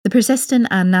Persistent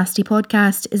and Nasty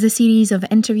podcast is a series of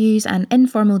interviews and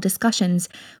informal discussions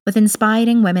with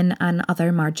inspiring women and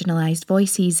other marginalised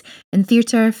voices in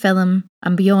theatre, film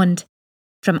and beyond.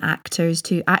 From actors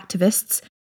to activists,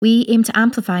 we aim to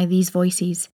amplify these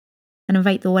voices and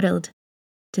invite the world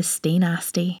to stay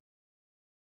nasty.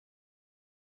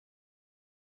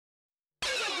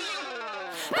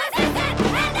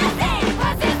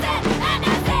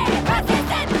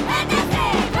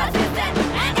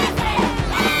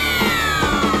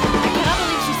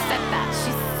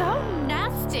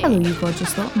 Hello, you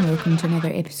gorgeous lot, and welcome to another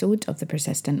episode of the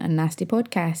Persistent and Nasty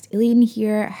podcast. Elaine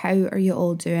here. How are you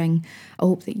all doing? I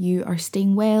hope that you are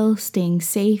staying well, staying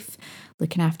safe,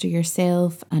 looking after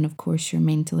yourself, and of course your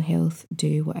mental health.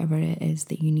 Do whatever it is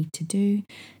that you need to do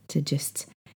to just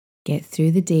get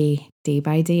through the day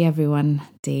by day, everyone,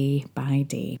 day by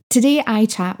day. Today I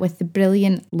chat with the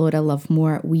brilliant Laura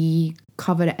Lovemore. We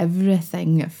cover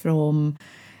everything from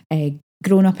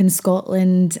grown up in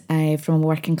Scotland, from a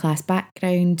working class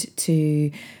background, to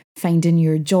finding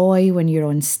your joy when you're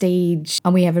on stage.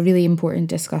 And we have a really important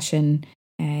discussion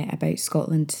about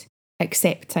Scotland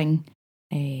accepting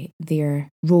their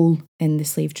role in the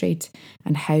slave trade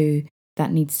and how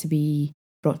that needs to be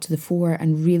brought to the fore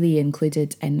and really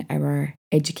included in our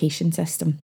education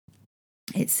system.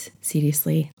 It's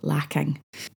seriously lacking.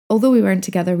 Although we weren't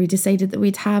together, we decided that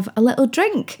we'd have a little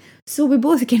drink. So we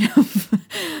both kind of...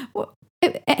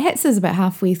 It hits us about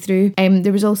halfway through.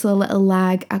 There was also a little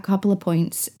lag, a couple of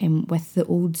points with the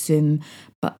old Zoom,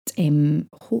 but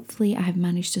hopefully I have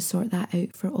managed to sort that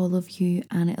out for all of you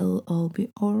and it'll all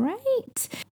be all right.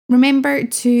 Remember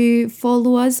to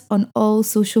follow us on all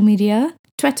social media.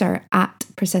 Twitter at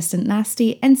Persistent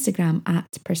Nasty, Instagram at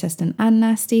Persistent and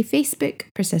Nasty, Facebook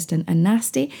Persistent and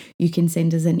Nasty. You can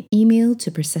send us an email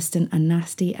to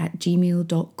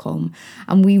persistentandnasty@gmail.com.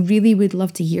 And we really would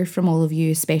love to hear from all of you,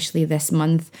 especially this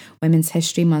month, Women's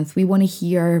History Month. We want to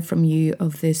hear from you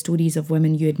of the stories of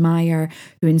women you admire,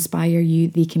 who inspire you.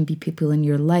 They can be people in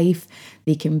your life.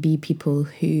 They can be people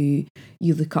who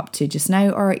you look up to just now,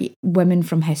 or women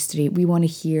from history. We want to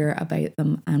hear about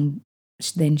them and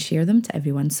then share them to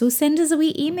everyone. So send us a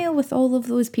wee email with all of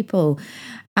those people.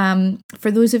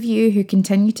 For those of you who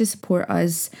continue to support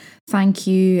us, thank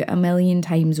you a million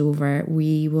times over.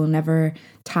 We will never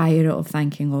tire of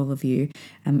thanking all of you.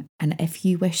 And if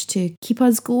you wish to keep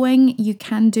us going, you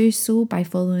can do so by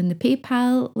following the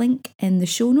PayPal link in the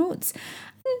show notes.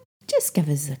 Just give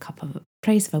us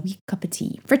price of a wee cup of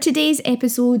tea. For today's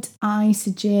episode, I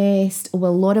suggest,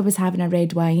 Laura was having a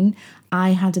red wine.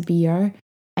 I had a beer.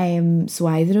 So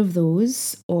either of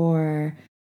those, or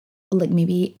like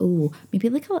maybe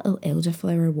like a little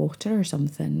elderflower water or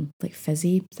something, like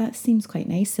fizzy. That seems quite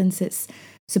nice since it's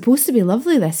supposed to be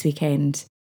lovely this weekend.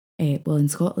 In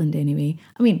Scotland anyway.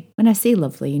 I mean, when I say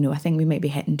lovely, I think we might be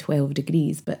hitting 12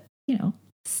 degrees, but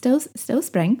still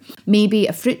spring. Maybe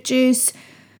a fruit juice,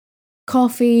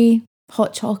 coffee,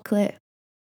 hot chocolate,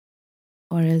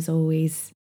 or as always,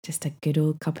 just a good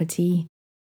old cup of tea.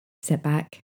 Sit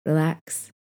back, relax,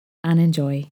 and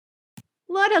enjoy.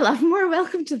 Laura Lovemore,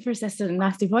 welcome to the Persistent and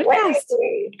Nasty podcast.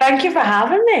 Thank you for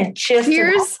having me.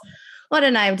 Cheers. Laura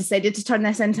and I have decided to turn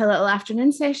this into a little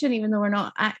afternoon session, even though we're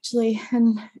not actually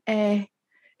in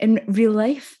real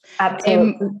life.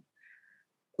 Absolutely.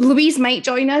 Louise might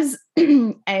join us,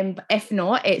 but if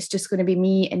not, it's just going to be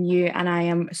me and you, and I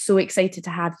am so excited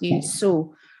to have you.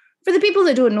 So, for the people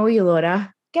that don't know you,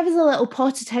 Laura, give us a little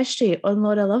potted history on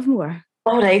Laura Lovemore.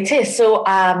 Alrighty, so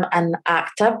I'm an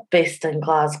actor based in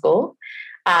Glasgow,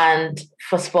 and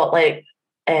for spotlight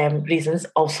reasons,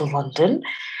 also London,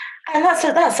 and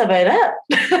that's about it.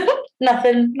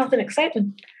 nothing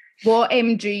exciting. What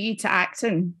drew you to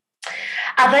acting?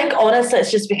 I think honestly, it's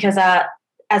just because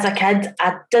as a kid,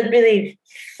 I didn't really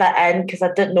fit in because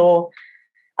I didn't know,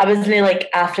 I wasn't like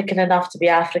African enough to be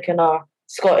African or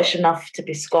Scottish enough to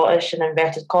be Scottish in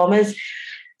inverted commas.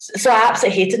 So I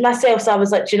absolutely hated myself. So I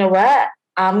was like, do you know what?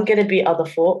 I'm going to be other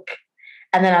folk.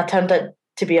 And then I turned out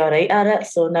to be all right at it.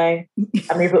 So now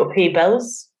I'm able to pay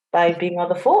bills by being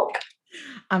other folk.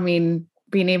 I mean,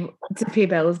 being able to pay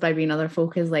bills by being other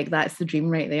folk is like, that's the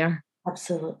dream right there.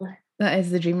 Absolutely. That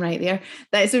is the dream right there.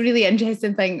 That's a really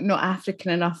interesting thing, not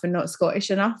African enough and not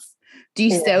Scottish enough. Do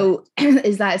you still,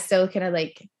 is that still kind of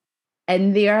like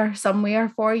in there somewhere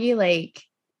for you? Like,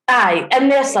 aye, in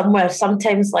there somewhere.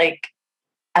 Sometimes like,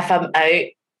 if I'm out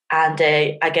and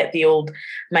I get the old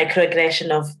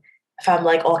microaggression of, if I'm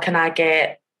like, oh, can I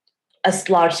get a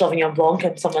large Sauvignon Blanc,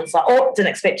 and someone's like, oh, didn't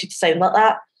expect you to sound like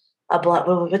that. I'll be like,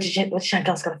 well, what do you think that's going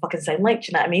to fucking sound like? Do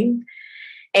you know what I mean?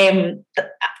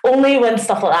 Only when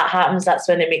stuff like that happens, that's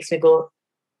when it makes me go,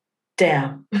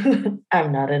 damn,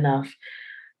 I'm not enough.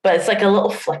 But it's like a little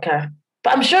flicker.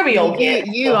 But I'm sure we all get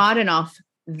it. You are enough.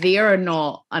 They're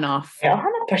not enough. Yeah,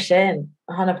 100%.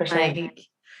 100%. Like,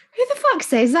 who the fuck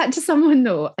says that to someone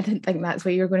though? I didn't think that's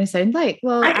what you were going to sound like.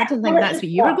 Well, I didn't think that's what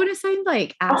you were going to sound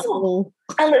like, asshole.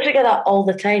 I literally get that all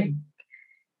the time.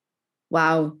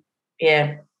 Wow.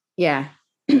 Yeah. Yeah.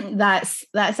 That's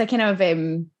a kind of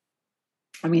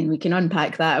I mean, we can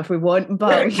unpack that if we want,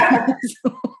 but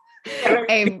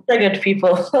good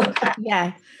people.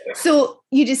 Yeah. So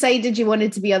you decided you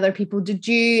wanted to be other people. Did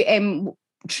you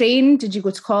train? Did you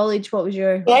go to college? What was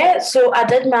your... Yeah, so I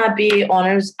did my BA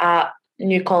Honours at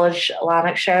New College,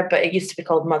 Lanarkshire, but it used to be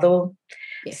called Motherwell.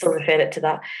 Yes. Still refer it to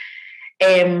that.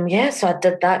 So I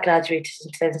did that, graduated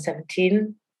in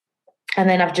 2017. And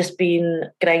then I've just been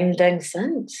grinding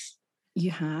since.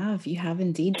 You have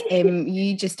indeed.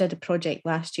 You just did a project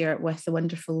last year with the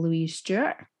wonderful Louise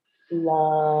Stewart.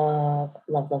 Love.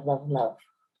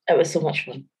 It was so much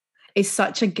fun. It's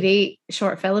such a great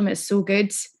short film. It's so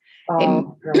good.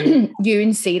 You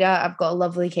and Sarah, I've got a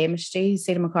lovely chemistry.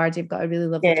 Sarah McCarty, I've got a really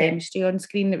lovely chemistry on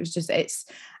screen. It was just,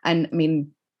 and I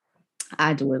mean,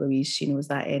 I adore Louise. She knows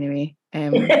that anyway.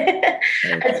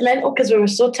 It's mental because we were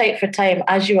so tight for time,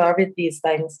 as you are with these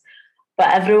things.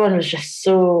 But everyone was just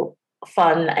so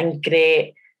fun and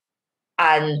great.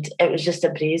 And it was just a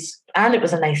breeze. And it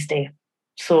was a nice day.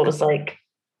 So it was like...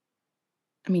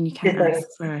 I mean, you can't ask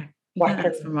for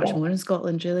much more in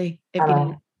Scotland, really.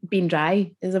 Being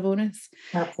dry is a bonus.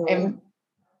 Absolutely.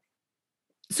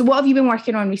 So what have you been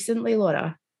working on recently,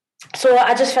 Laura? So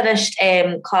I just finished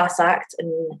Class Act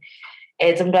in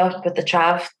Edinburgh with the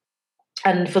Trav.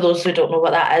 And for those who don't know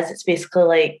what that is, it's basically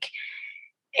like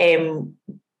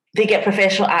they get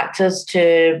professional actors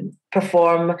to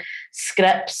perform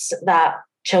scripts that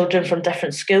children from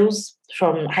different schools,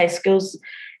 from high schools,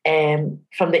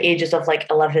 from the ages of like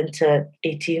 11 to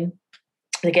 18,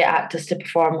 they get actors to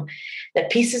perform their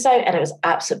pieces out, and it was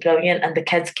absolutely brilliant. And the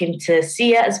kids came to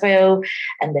see it as well,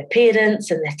 and their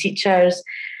parents and their teachers.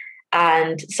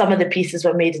 And some of the pieces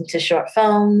were made into short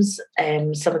films.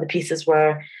 Some of the pieces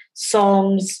were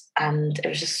songs, and it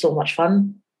was just so much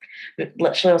fun.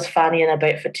 Literally, I was fannying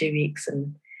about for 2 weeks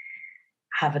and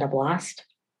having a blast.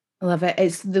 I love it.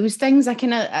 It's those things I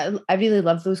really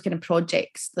love those kind of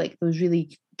projects, like those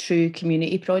really true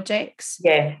community projects.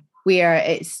 Yeah. Where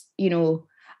it's,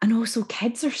 and also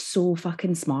kids are so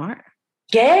fucking smart.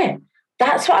 Yeah.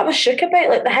 That's what I was shook about.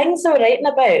 Like the things they were writing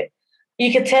about,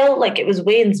 you could tell like it was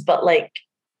Wayne's, but like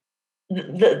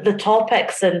the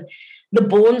topics and the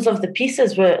bones of the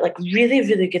pieces were like really,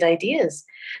 really good ideas.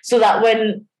 So that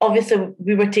when obviously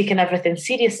we were taking everything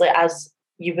seriously as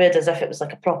you would, as if it was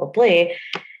like a proper play,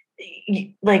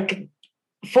 like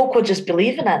folk would just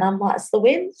believe in it. And I'm like, it's the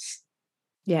Waynes.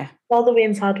 Yeah. All the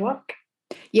Waynes' hard work.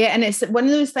 Yeah. And it's one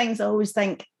of those things I always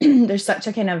think there's such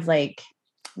a kind of like,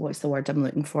 what's the word I'm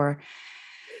looking for?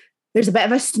 There's a bit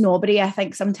of a snobbery, I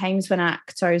think, sometimes when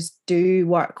actors do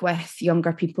work with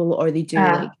younger people, or they do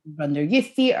like run their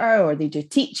youth theatre, or they do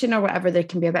teaching or whatever, there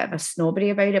can be a bit of a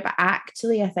snobbery about it. But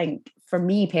actually, I think for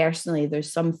me personally,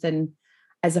 there's something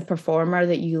as a performer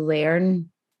that you learn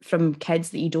from kids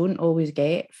that you don't always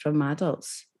get from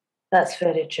adults. That's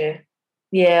very true.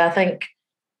 Yeah, I think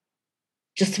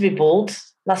just to be bold,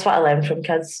 that's what I learned from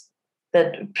kids.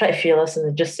 They're pretty fearless and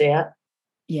they just say it.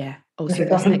 Yeah. Also, it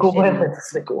doesn't go well. It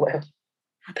doesn't go well.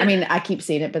 I mean, I keep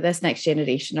saying it, but this next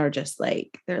generation are just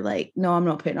like, they're like, no, I'm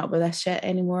not putting up with this shit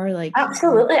anymore. Like,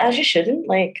 absolutely, as you shouldn't.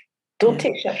 Like, don't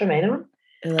take shit from anyone.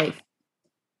 They're like,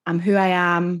 I'm who I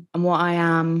am, I'm what I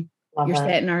am. You're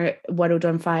setting our world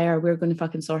on fire. We're going to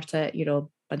fucking sort it.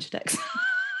 Bunch of dicks.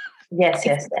 Yes.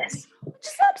 Which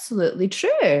is absolutely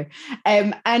true.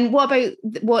 And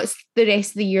what's the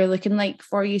rest of the year looking like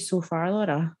for you so far,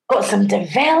 Laura? Got some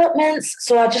developments.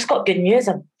 So I just got good news.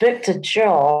 I booked a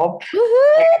job.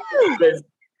 Woohoo! Was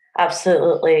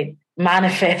absolutely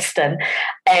manifesting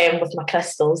with my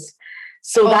crystals.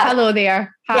 So hello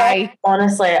there. Hi. Yeah,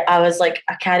 honestly,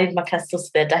 I carried my crystals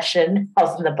to the audition. I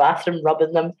was in the bathroom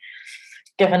rubbing them,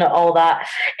 giving it all that.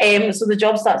 So the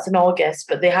job starts in August,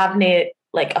 but they haven't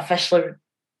like officially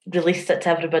released it to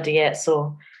everybody yet.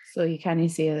 So you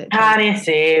can't say it. Can't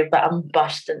say, but I'm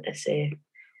bursting to say.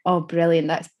 Oh, brilliant!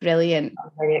 That's brilliant.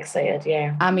 I'm very excited.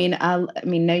 Yeah. I mean,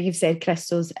 now you've said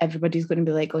crystals. Everybody's going to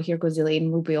be like, "Oh, here goes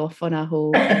Elaine. We'll be off on a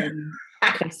whole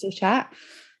crystal chat."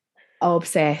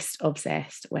 Obsessed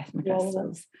with my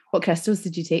crystals. What crystals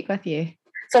did you take with you?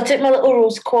 So I took my little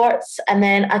rose quartz, and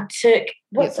then I took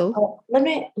what's it called?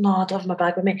 No, I don't have my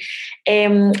bag with me.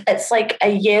 It's like a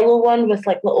yellow one with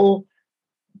like little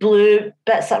blue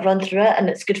bits that run through it, and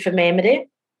it's good for memory.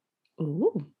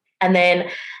 Ooh. And then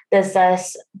there's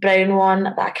this brown one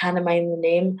that I can't mind the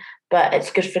name, but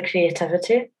it's good for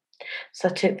creativity. So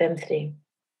I took them 3.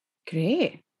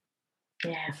 Great.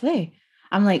 Yeah. Lovely.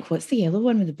 I'm like, what's the yellow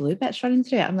one with the blue bits running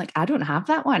through it? I'm like, I don't have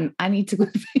that one. I need to go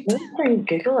and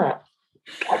Google it.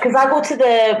 Because I go to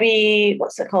the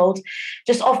what's it called?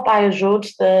 Just off Byers Road,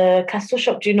 the crystal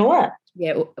shop. Do you know it?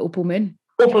 Yeah, Opal Moon.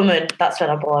 Opal Moon, that's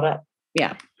where I bought it.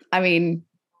 Yeah. I mean,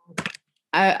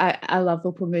 I love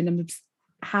Opal Moon. I'm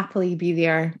happily be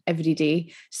there every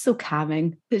day. So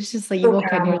calming. It's just like you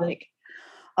walk in, you're like,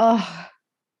 oh,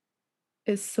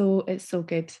 it's so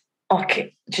good.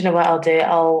 Okay, do you know what I'll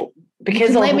do? You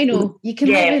can let me know. You can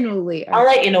let me know later. I'll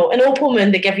let you know. In Opal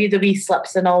Moon, they give you the wee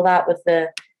slips and all that with the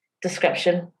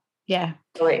description. Yeah.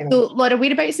 I'll let you know. So, Laura,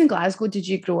 whereabouts in Glasgow did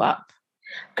you grow up?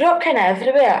 Grew up kind of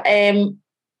everywhere.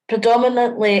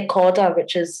 Predominantly Cawdor,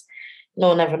 which is no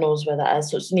one ever knows where that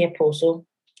is. So it's near Possil.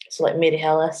 So like Mary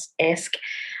Hill-esque.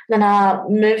 Then I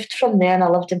moved from there and I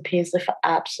lived in Paisley for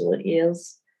absolute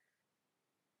years.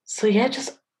 So yeah,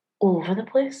 just all over the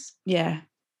place. Yeah.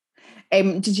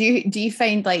 Do you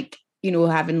find like, you know,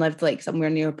 having lived like somewhere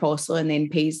near Possil and then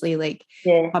Paisley, like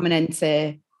coming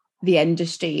into the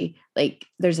industry, like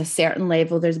there's a certain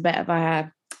level, there's a bit of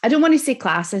a, I don't want to say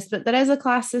classist, but there is a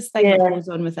classist thing that goes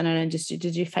on within an industry.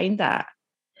 Did you find that?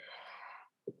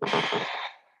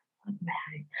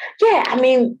 Yeah, I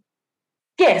mean,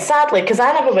 yeah, sadly, because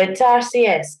I never went to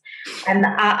RCS and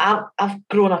I've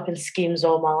grown up in schemes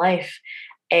all my life.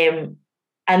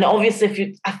 And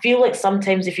obviously, I feel like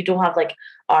sometimes if you don't have like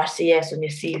RCS on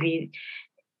your CV,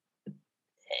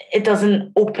 it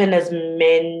doesn't open as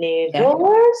many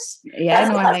doors. Yeah,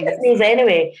 that's the news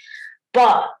anyway.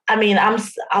 But I mean,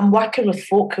 I'm working with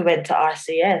folk who went to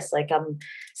RCS. Like I'm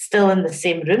still in the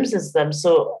same rooms as them,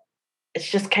 so it's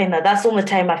just kind of that's the only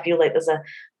time I feel like there's a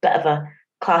bit of a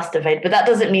class divide. But that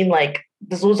doesn't mean like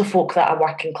there's loads of folk that are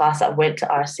working class that went to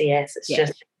RCS. It's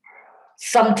just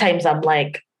sometimes I'm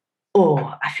like,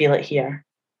 oh, I feel it here.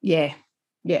 Yeah.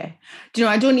 Yeah. Do you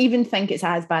know, I don't even think it's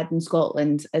as bad in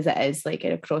Scotland as it is like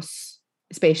across,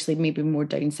 especially maybe more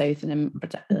down south and in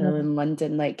particular in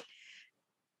London. Like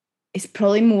it's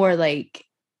probably more like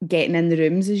getting in the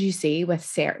rooms, as you say, with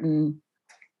certain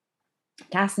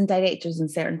casting directors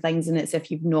and certain things. And it's if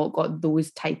you've not got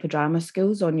those type of drama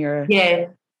skills on your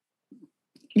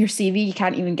CV, you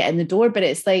can't even get in the door. But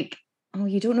it's like, oh,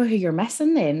 you don't know who you're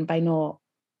missing then by not.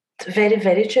 Very,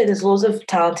 very true. There's loads of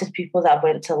talented people that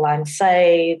went to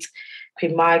Langside,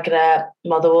 Queen Margaret,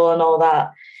 Motherwell and all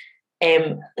that.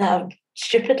 That are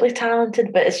stupidly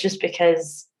talented, but it's just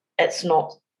because it's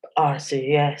not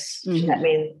RCS. Do you know what I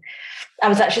mean? I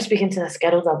was actually speaking to this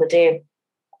girl the other day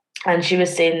and she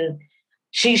was saying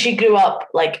she grew up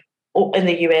like in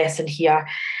the US and here,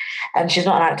 and she's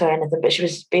not an actor or anything, but she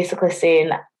was basically saying,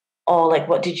 oh, like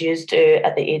what did you do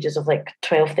at the ages of like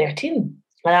 12, 13?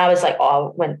 And I was like, oh,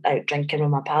 I went out drinking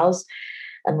with my pals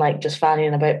and like just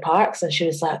fannying about parks. And she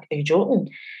was like, are you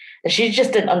joking? And she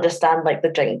just didn't understand like the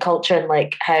drinking culture and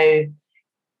like how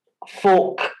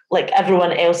folk, like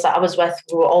everyone else that I was with,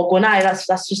 we were all going, aye, that's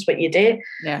just what you do.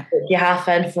 Yeah. Like, you half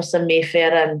in for some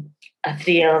Mayfair and a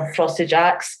 3 of Frosty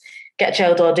Jacks, get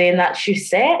chilled all day, and that's you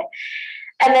set.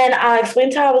 And then I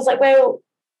explained to her, I was like, well,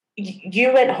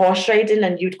 you went horse riding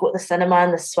and you'd go to the cinema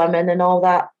and the swimming and all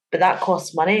that, but that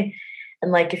costs money.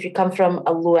 And like if you come from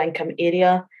a low income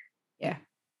area,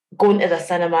 going to the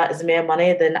cinema is more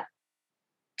money than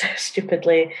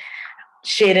stupidly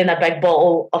sharing a big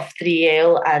bottle of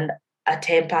 3L and a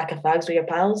 10-pack of fags with your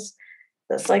pals.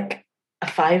 That's like a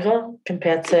 $5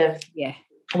 compared to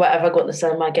whatever, going to the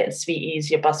cinema, getting sweeties,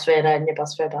 your bus fare in, your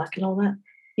bus fare back and all that.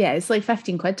 Yeah, it's like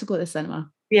 15 quid to go to the cinema.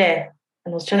 Yeah.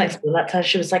 And I was trying to explain that to her.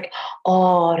 She was like,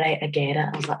 oh, right, I get it.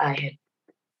 I was like, aye.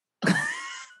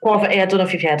 Poverty, I don't know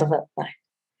if you've heard of it. Aye.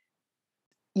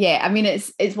 Yeah, I mean,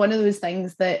 it's one of those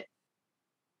things that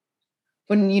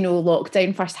when, you know,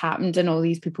 lockdown first happened and all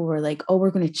these people were like, oh,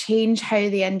 we're going to change how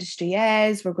the industry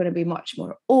is. We're going to be much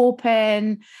more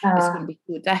open. It's going to be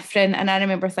so different. And I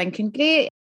remember thinking, great,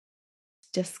 it's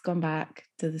just gone back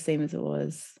to the same as it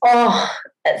was. Oh,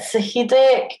 it's a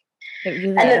headache. It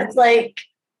really and is. It's like,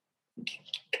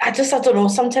 I don't know.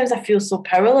 Sometimes I feel so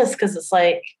powerless because it's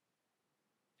like,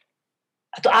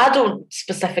 I don't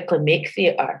specifically make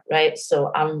theatre, right?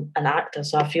 So I'm an actor.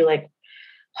 So I feel like,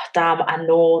 oh, damn, I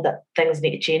know that things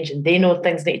need to change and they know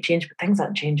things need to change, but things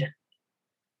aren't changing.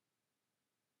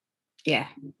 Yeah.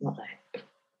 But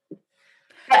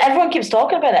everyone keeps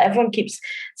talking about it. Everyone keeps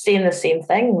saying the same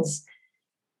things,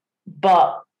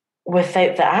 but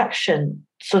without the action.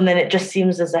 So then it just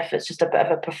seems as if it's just a bit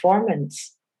of a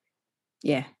performance.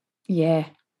 Yeah. Yeah.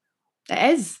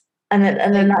 It is. And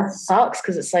then that sucks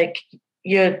because it's like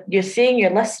you're saying you're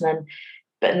listening,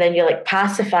 but then you're like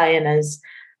pacifying us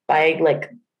by like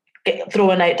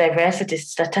throwing out diversity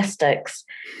statistics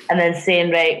and then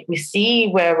saying, right, we see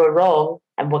where we're wrong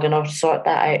and we're going to sort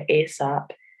that out ASAP,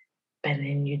 but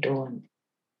then you don't.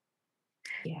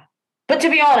 Yeah. But to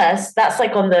be honest, that's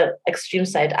like on the extreme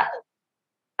side.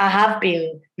 I have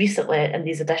been recently in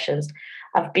these editions.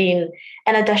 I've been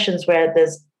in editions where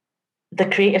the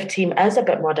creative team is a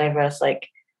bit more diverse. Like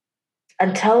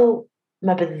until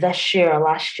maybe this year or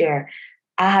last year,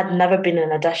 I had never been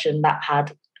in an edition that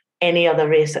had any other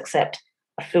race except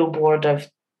a full board of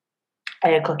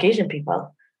Caucasian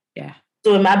people. Yeah.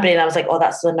 So in my brain, I was like, oh,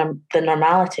 that's the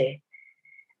normality.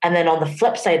 And then on the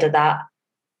flip side of that,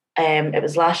 it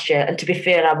was last year. And to be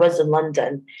fair, I was in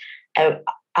London.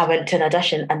 I went to an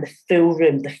audition and the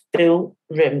full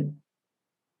room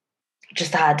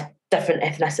just had different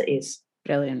ethnicities.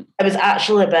 Brilliant. It was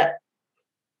actually a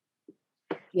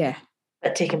bit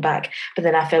taken back. But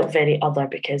then I felt very other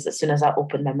because as soon as I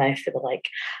opened my mouth, they were like,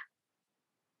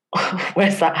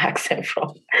 where's that accent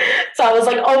from? So I was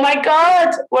like, oh my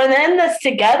God, we're in this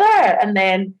together. And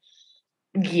then,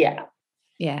 yeah.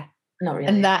 Not really.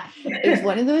 And that is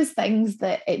one of those things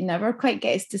that it never quite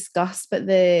gets discussed. But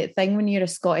the thing when you're a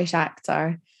Scottish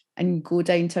actor and you go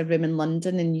down to a room in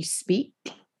London and you speak,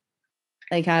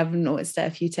 like I've noticed it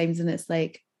a few times and it's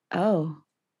like, oh.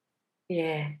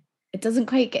 Yeah. It doesn't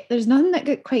quite get, there's nothing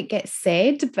that quite gets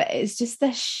said, but it's just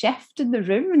this shift in the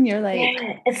room and you're like.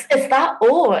 Yeah, it's that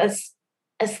O, it's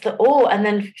the O. And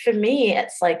then for me,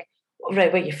 it's like,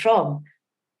 right, where you from?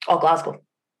 Oh, Glasgow.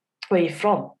 Where you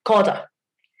from? Corda.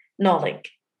 No, like,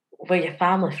 where your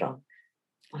family from?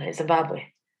 All right, Zimbabwe.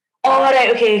 Oh, right,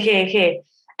 okay.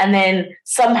 And then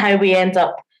somehow we end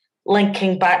up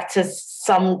linking back to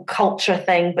some culture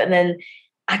thing, but then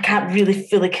I can't really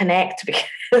fully connect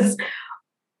because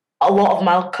a lot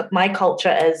of my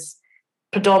culture is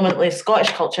predominantly Scottish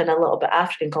culture and a little bit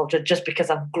African culture just because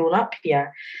I've grown up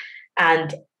here.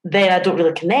 And then I don't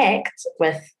really connect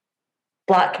with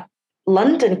Black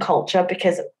London culture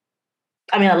because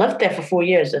I mean, I lived there for 4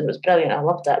 years and it was brilliant. I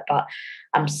loved it, but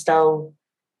I'm still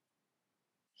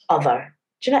other.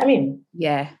 Do you know what I mean?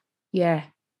 Yeah,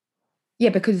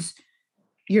 because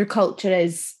your culture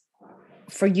is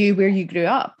for you where you grew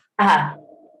up.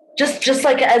 Just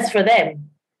like it is for them.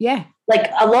 Yeah. Like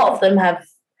a lot of them have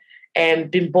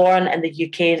been born in the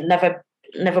UK,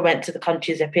 never went to the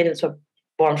countries their parents were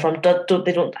born from.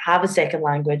 They don't have a second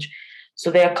language.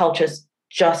 So their culture is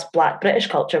just Black British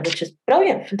culture, which is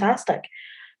brilliant, fantastic.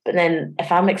 But then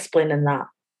if I'm explaining that,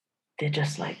 they're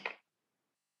just like,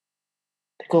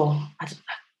 go.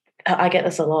 I get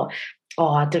this a lot. Oh,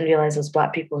 I didn't realise there's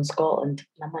Black people in Scotland.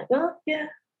 And I'm like, well, yeah,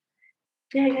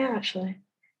 actually.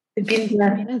 They've been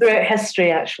there throughout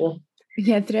history, actually.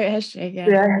 Yeah, throughout history, yeah.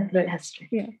 Throughout history.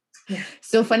 Yeah.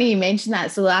 So funny you mentioned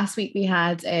that. So last week we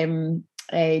had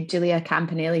Julia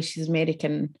Campanelli. She's an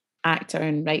American actor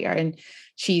and writer, and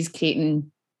she's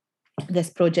creating this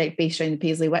project based around the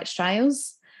Paisley witch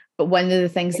trials. But one of the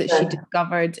things that she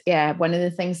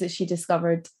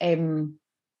discovered,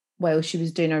 while she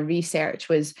was doing her research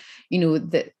was,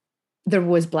 that there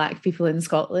was Black people in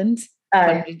Scotland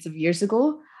hundreds of years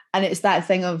ago. And it's that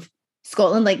thing of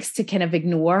Scotland likes to kind of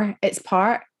ignore its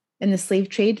part in the slave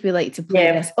trade. We like to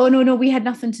play this, oh no, we had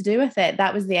nothing to do with it.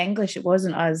 That was the English. It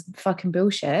wasn't us. Fucking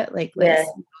bullshit.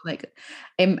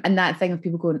 And that thing of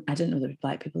people going, I didn't know there were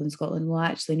Black people in Scotland. Well,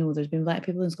 actually, no, there's been Black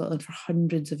people in Scotland for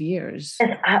hundreds of years.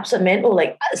 It's absolutely mental.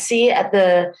 Like, see, at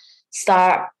the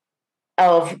start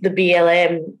of the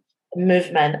BLM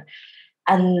movement,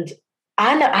 and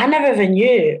I never even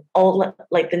knew all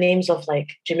like the names of like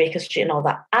Jamaica Street and all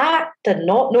that. I did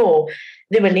not know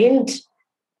they were named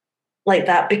like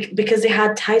that because they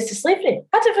had ties to slavery.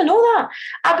 I didn't even know that.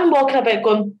 I've been walking about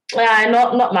going,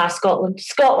 not my Scotland.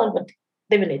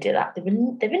 They wouldn't do that. They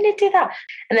wouldn't do that.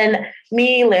 And then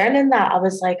me learning that, I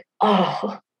was like,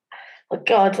 oh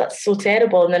God, that's so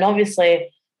terrible. And then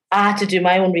obviously I had to do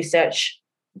my own research,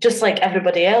 just like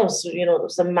everybody else. It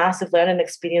was a massive learning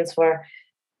experience for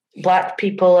Black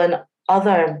people and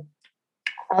other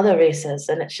races.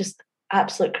 And it's just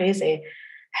absolute crazy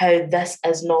how this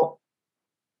is not,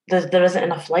 there isn't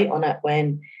enough light on it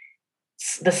when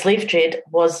the slave trade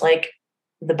was like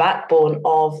the backbone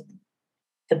of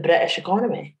the British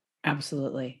economy.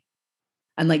 Absolutely.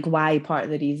 And like why part of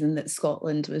the reason that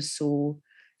Scotland was so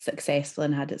successful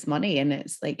and had its money, and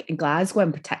it's like in Glasgow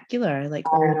in particular, like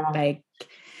big.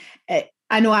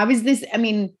 I know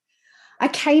I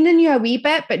kind of knew a wee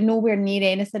bit, but nowhere near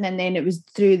anything. And then it was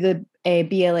through the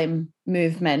BLM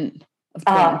movement of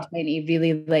 2020,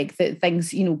 really, like that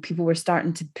things, you know, people were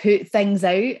starting to put things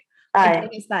out. Again,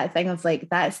 it's that thing of like,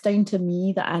 that's down to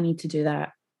me that I need to do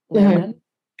that learning.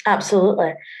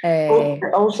 Absolutely.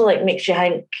 It also like makes you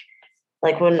think,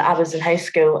 like when I was in high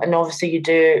school, and obviously you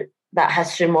do that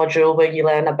history module where you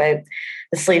learn about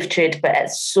the slave trade, but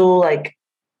it's so like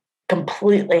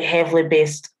completely heavily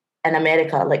based in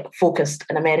America, like focused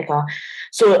in America.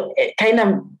 So it kind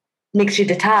of makes you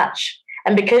detach.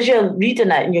 And because you're reading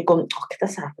it and you're going, oh,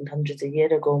 this happened hundreds of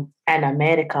years ago in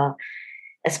America,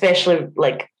 especially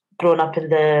like growing up in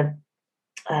the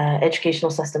educational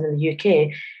system in the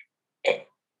UK,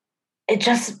 it's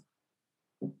as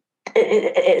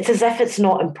if it's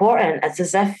not important. It's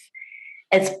as if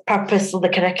the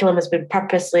curriculum has been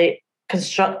purposely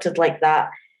constructed like that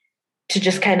to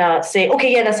just kind of say,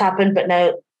 okay, yeah, this happened, but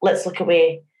now let's look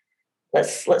away.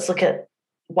 Let's look at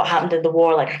what happened in the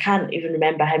war. Like I can't even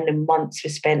remember how many months we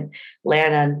spent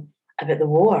learning about the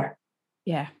war.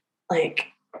 Yeah. Like,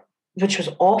 which was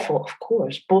awful, of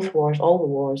course, both wars, all the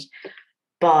wars.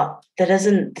 But there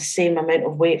isn't the same amount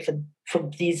of weight for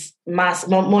these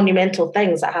monumental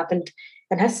things that happened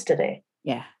in history.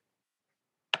 Yeah.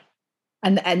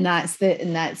 And that's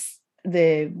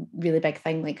the really big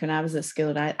thing. Like when I was at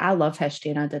school, I love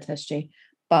history and I did history,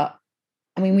 but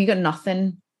I mean, we got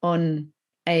nothing on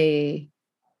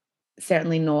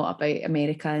certainly not about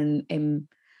America and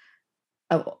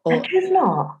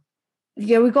not.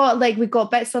 Yeah, we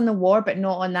got bits on the war, but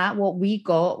not on that. What we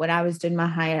got when I was doing my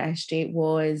higher history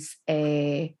was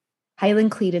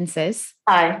Highland clearances.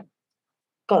 I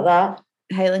got that.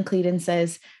 Highland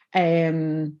clearances,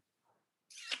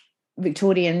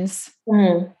 Victorians,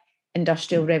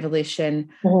 Industrial Revolution,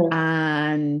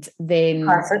 and then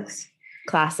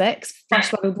classics,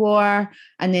 First World War,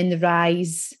 and then the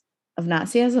rise of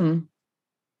Nazism.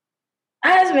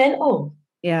 As mental.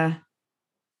 Yeah.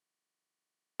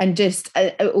 And just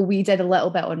we did a little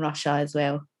bit on Russia as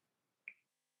well,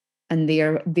 and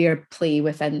their play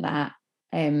within that.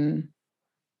 And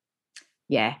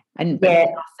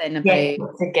nothing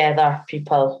about together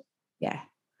people. Yeah,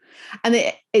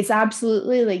 and it's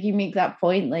absolutely like you make that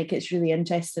point. Like it's really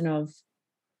interesting.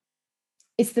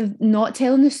 It's the not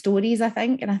telling the stories, I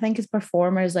think, and I think as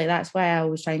performers, like that's why I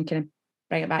always try and kind of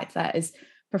bring it back to that. Is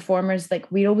performers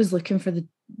like we're always looking for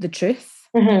the truth.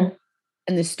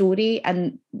 And the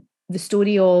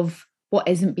story of what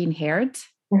isn't being heard.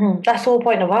 That's the whole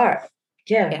point of art.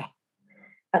 Yeah,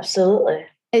 absolutely.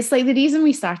 It's like the reason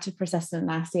we started Persistent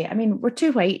Nasty. I mean, we're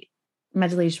two white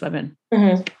middle-aged women.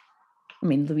 I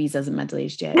mean, Louise isn't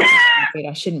middle-aged yet.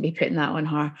 I shouldn't be putting that on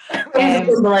her.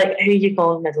 Like, who you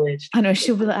calling middle-aged? I know,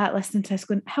 she'll be like that listening to us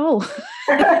going, how?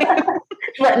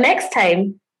 But next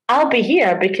time, I'll be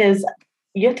here because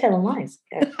you're telling lies.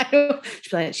 I know.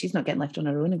 She's like, she's not getting left on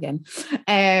her own again.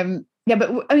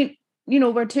 But I mean, you know,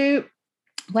 we're two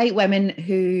white women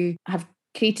who have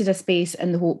created a space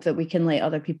in the hope that we can let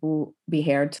other people be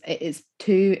heard. It's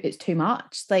too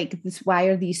much. Like, why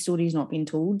are these stories not being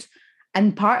told?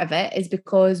 And part of it is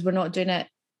because we're not doing it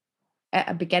at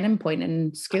a beginning point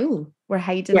in school. We're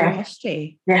hiding our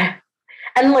history. Yeah.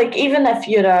 And like, even if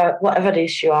you're whatever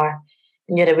race you are,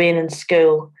 and you're away in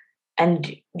school,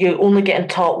 and you're only getting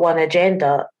taught one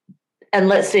agenda, and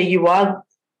let's say you are,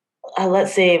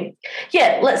 let's say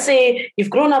you've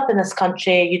grown up in this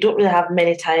country, you don't really have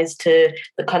many ties to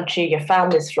the country your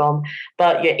family's from,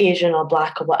 but you're Asian or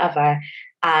Black or whatever,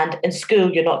 and in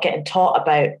school you're not getting taught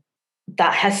about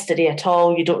that history at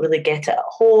all, you don't really get it at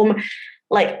home,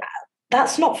 like,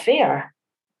 that's not fair.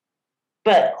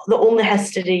 But the only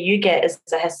history you get is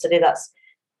a history that's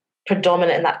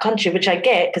predominant in that country, which I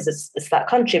get because it's that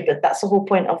country, but that's the whole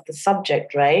point of the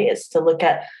subject, right? It's to look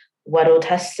at world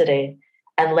history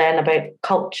and learn about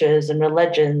cultures and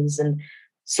religions, and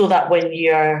so that when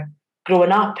you're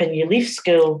growing up and you leave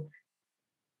school,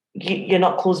 you're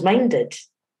not closed-minded.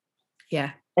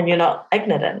 Yeah. And you're not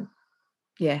ignorant.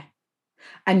 Yeah.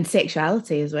 And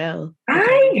sexuality as well.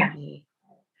 Aye.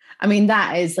 I mean,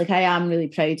 that is like, I am really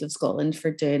proud of Scotland for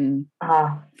doing,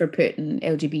 for putting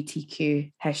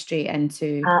LGBTQ history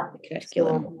into the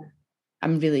curriculum.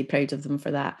 I'm really proud of them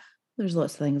for that. There's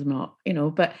lots of things I'm not, you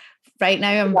know, but right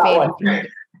now I'm very,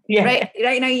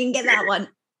 right now you can get that one.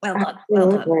 Well done.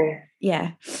 Well done.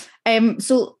 Yeah.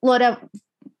 So Laura,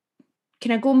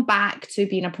 kind of going back to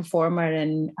being a performer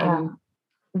and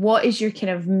what is your kind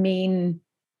of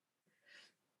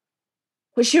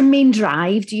what's your main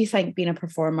drive, do you think, being a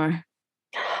performer?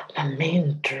 My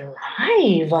main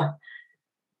drive?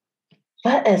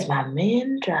 What is my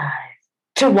main drive?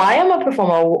 To why I'm a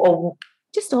performer? Or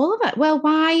just all of it. Well,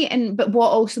 why? But what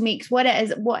also makes, what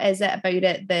is it about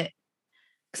it that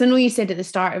Because I know you said at the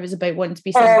start it was about wanting to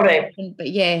be Oh, something right. different, but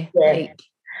yeah, Yeah. like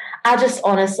I just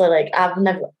honestly, like, I've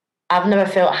never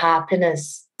felt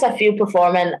happiness. I feel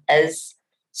performing is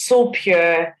so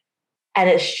pure and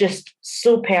it's just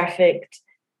so perfect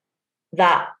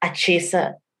that I chase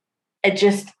it. It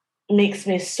just makes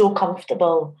me so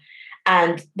comfortable.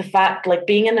 And the fact, like,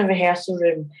 being in a rehearsal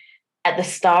room at the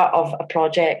start of a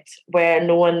project where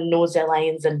no one knows their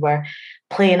lines and we're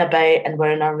playing about and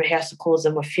we're in our rehearsal clothes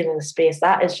and we're feeling the space,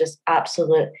 that is just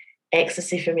absolute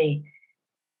ecstasy for me,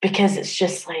 because it's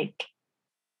just like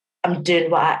I'm doing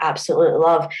what I absolutely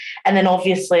love. And then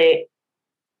obviously,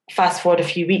 fast forward a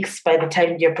few weeks, by the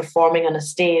time you're performing on a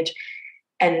stage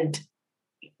and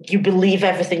you believe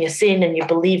everything you're saying and you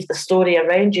believe the story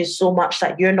around you so much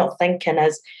that you're not thinking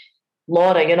as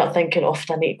Laura, you're not thinking, oh,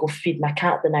 I need to go feed my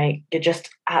cat tonight. You're just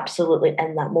absolutely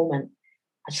in that moment.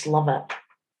 I just love it.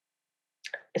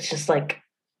 It's just like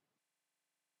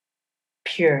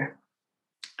pure.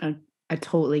 I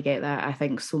totally get that. I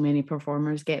think so many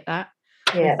performers get that.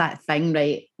 Yeah. With that thing,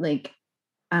 right? Like,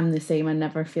 I'm the same. I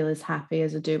never feel as happy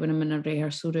as I do when I'm in a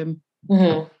rehearsal room,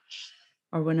 or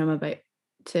when I'm about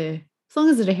to. As long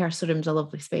as the rehearsal room's a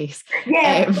lovely space.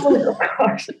 Yeah, of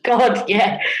course. God,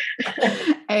 yeah.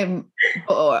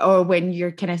 Or when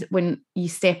you're when you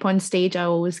step on stage, I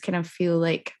always kind of feel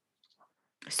like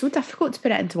it's so difficult to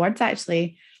put it into words,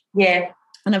 actually. Yeah.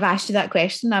 And I've asked you that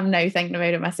question. I'm now thinking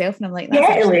about it myself, and I'm like,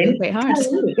 that's actually quite hard.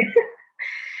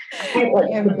 I think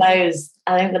the bows.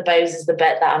 I think the bows is the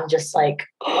bit that I'm just like,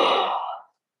 oh,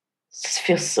 just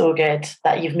feels so good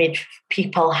that you've made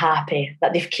people happy,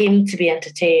 that they've came to be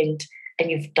entertained, and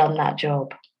you've done that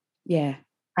job. Yeah,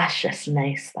 that's just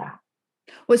nice. That.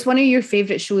 What's one of your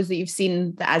favourite shows that you've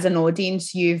seen that as an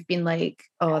audience you've been like,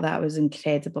 oh, that was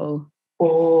incredible?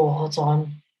 Oh, hold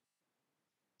on.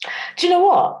 Do you know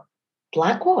what?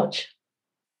 Black Watch.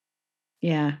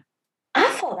 Yeah. I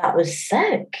thought that was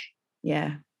sick.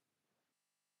 Yeah.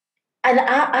 And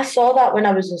I saw that when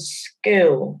I was in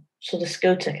school. So the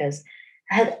school took us.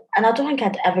 And I don't think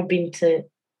I'd ever been to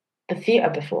the theatre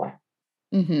before.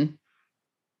 Mm-hmm.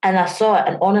 And I saw it,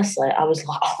 and honestly, I was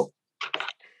like, oh,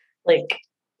 like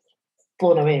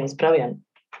blown away. It was brilliant.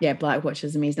 Yeah, Black Watch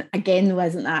is amazing. Again,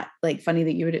 wasn't that like funny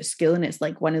that you were at school and it's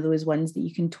like one of those ones that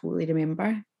you can totally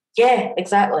remember? Yeah,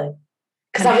 exactly.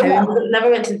 Because I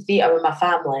never went to the theatre with my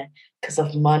family because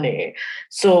of money.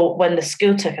 So when the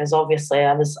school took us, obviously,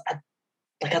 I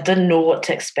didn't know what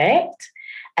to expect.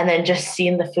 And then just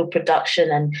seeing the full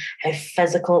production and how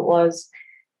physical it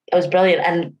was brilliant.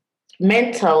 And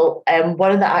Mental,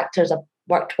 one of the actors I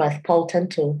worked with, Paul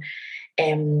Tinto,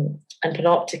 in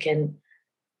Panopticon,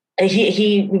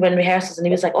 we were in rehearsals and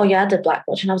he was like, oh yeah, I did Black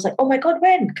Watch. And I was like, oh my God,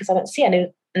 when? Because I went to see it.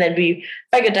 And then we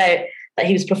figured out that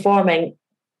he was performing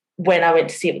when I went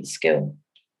to see it at school.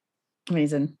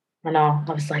 Amazing. I know.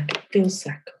 I was like, full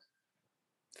circle.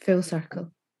 Full circle.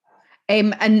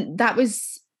 And that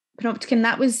was Panopticon,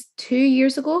 that was 2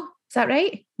 years ago. Is that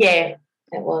right? Yeah,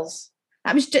 it was.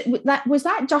 Was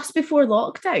that just before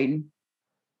lockdown?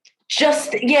 So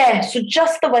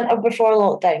just the winter before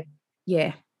lockdown.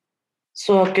 Yeah.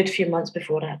 So a good few months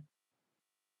before that.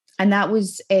 And that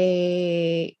was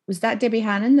that Debbie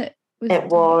Hannon that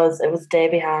was? It was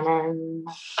Debbie Hannon.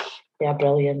 They are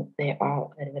brilliant. They are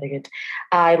very, very good.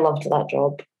 I loved that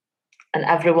job. And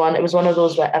everyone, it was one of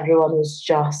those where everyone was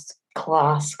just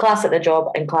class at their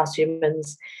job and class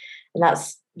humans. And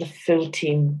that's the full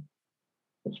team.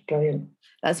 It's brilliant.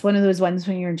 That's one of those ones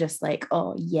when you're just like,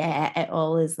 oh yeah, it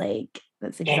all is like,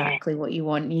 that's exactly what you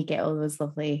want. You get all those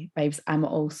lovely vibes. I'm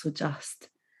also just,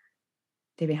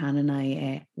 Debbie Hannon and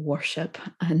I worship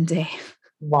and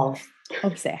love.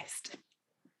 Obsessed.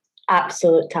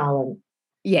 Absolute talent.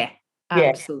 Yeah,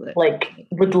 absolutely. Like,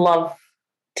 would love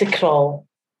to crawl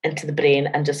into the brain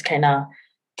and just kind of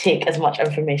take as much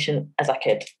information as I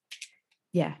could.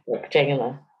 Yeah. Like,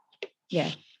 genuinely.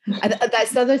 Yeah.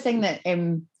 That's the other thing that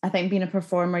I think being a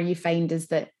performer you find is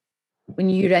that when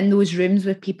you're in those rooms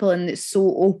with people and it's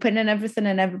so open and everything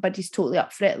and everybody's totally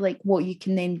up for it, like what you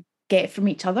can then get from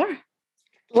each other.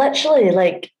 Literally,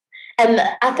 like, and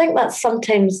I think that's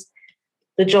sometimes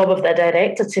the job of the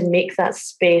director, to make that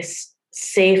space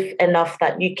safe enough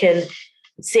that you can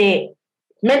say,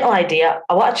 mental idea,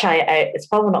 I want to try it out. It's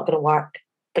probably not going to work,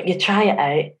 but you try it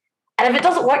out. And if it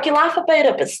doesn't work, you laugh about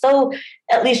it, but still,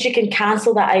 at least you can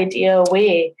cancel that idea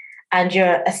away and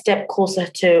you're a step closer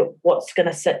to what's going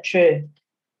to sit true.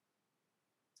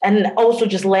 And also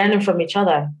just learning from each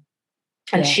other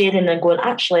and sharing and going,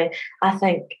 actually, I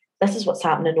think this is what's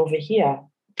happening over here.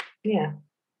 Yeah.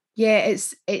 Yeah,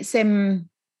 it's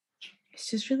It's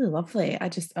just really lovely.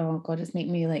 Oh God, it's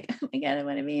making me like, oh my God, I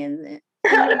want to be in it.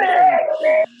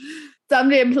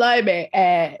 Somebody employ me.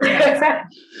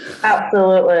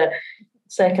 Absolutely.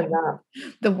 Second that.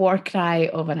 The war cry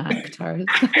of an actor.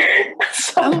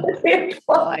 Somebody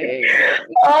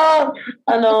oh,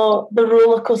 I know. The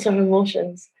roller coaster of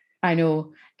emotions. I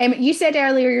know. You said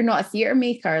earlier you're not a theatre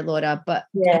maker, Laura, but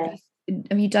yeah.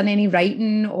 Have you done any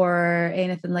writing or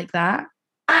anything like that?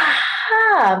 I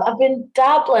have. I've been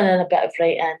dabbling in a bit of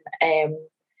writing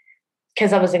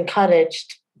because I was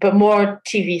encouraged, but more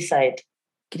TV side.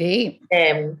 Great.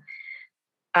 And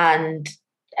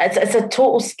it's a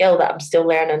total skill that I'm still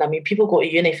learning. I mean, people go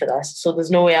to uni for this, so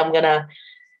there's no way I'm gonna,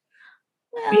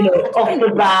 off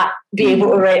the bat, be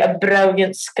able to write a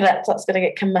brilliant script that's gonna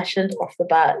get commissioned off the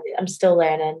bat. I'm still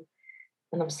learning,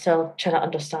 and I'm still trying to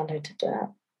understand how to do it.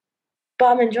 But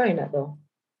I'm enjoying it though.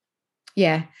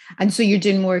 Yeah, and so you're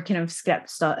doing more kind of script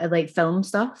stuff, like film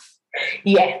stuff.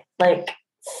 Yeah, like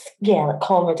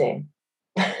comedy.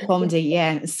 Comedy,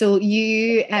 yeah. So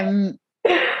you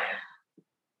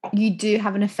do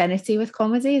have an affinity with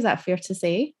comedy, is that fair to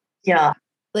say? Yeah.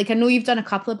 Like I know you've done a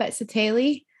couple of bits of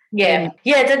telly. Yeah,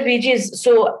 I did Regis.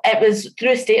 So it was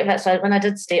through State of It. So when I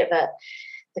did State of It,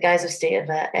 the guys of State of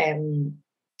It,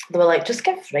 they were like, just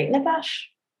give writing a bash.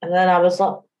 And then I was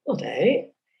like, okay.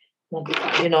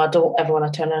 I don't ever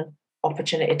want to turn an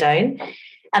opportunity down.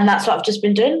 And that's what I've just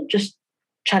been doing, just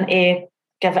trying to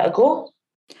give it a go.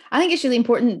 I think it's really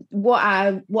important. What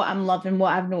I'm loving,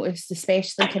 what I've noticed,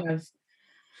 especially kind of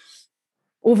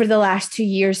over the last 2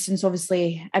 years since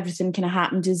obviously everything kind of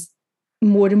happened, is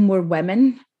more and more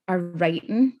women are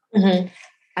writing and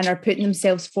are putting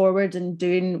themselves forward and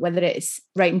doing, whether it's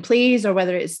writing plays or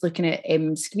whether it's looking at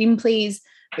screenplays,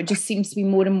 but just seems to be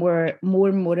more and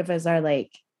more of us are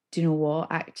like, do you know what,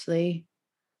 actually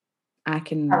I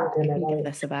can give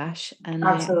this a bash. And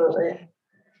absolutely.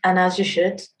 And as you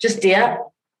should, just do it.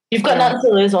 You've got nothing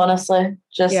to lose, honestly.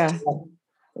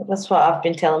 That's what I've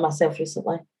been telling myself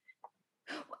recently.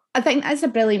 I think that's a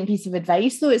brilliant piece of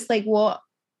advice, though. It's like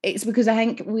it's because I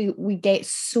think we get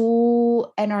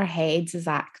so in our heads as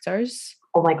actors.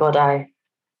 Oh my God,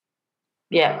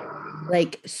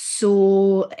 like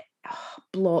so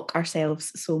block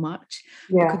ourselves so much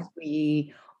because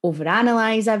we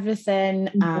overanalyze everything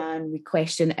and we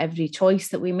question every choice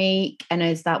that we make. And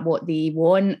is that what they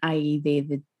want? I.e.,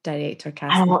 the director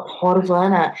casting. I'm horrible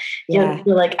in it. You're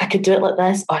like, I could do it like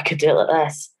this, or I could do it like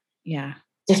this. Yeah.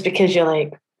 Just because you're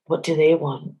like, what do they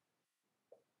want?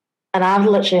 And I've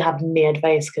literally had no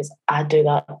advice because I do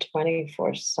that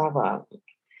 24/7.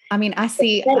 I mean, I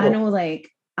know, like,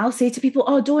 I'll say to people,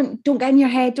 oh, don't get in your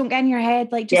head. Don't get in your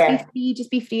head. Like, just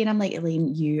be free. And I'm like,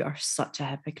 Elaine, you are such a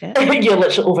hypocrite. You're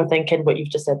literally overthinking what you've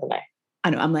just said to me.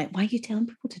 I know. I'm like, why are you telling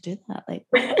people to do that? Like,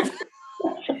 I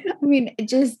mean,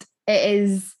 it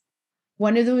is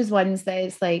one of those ones that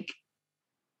is like,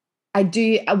 I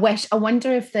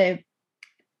wonder if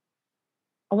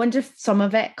some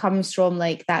of it comes from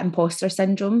like that imposter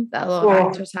syndrome that a lot of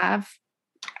actors have.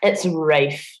 It's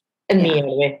rife in me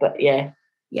anyway, but yeah,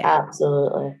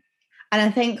 absolutely. And I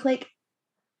think like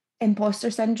imposter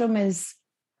syndrome is,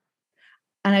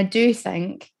 and I do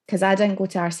think, because I didn't go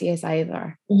to RCS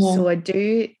either, so I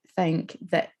do think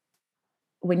that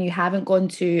when you haven't gone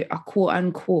to a quote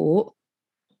unquote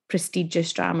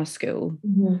prestigious drama school,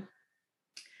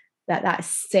 that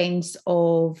sense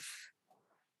of,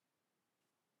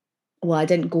 well, I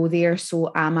didn't go there,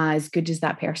 so am I as good as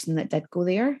that person that did go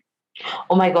there?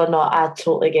 Oh my God, no, I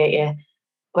totally get you.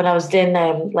 When I was doing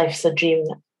Life's a Dream,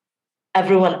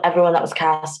 everyone that was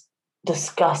cast,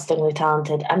 disgustingly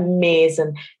talented,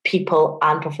 amazing people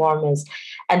and performers.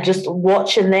 And just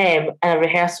watching them in a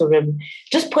rehearsal room,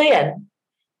 just playing,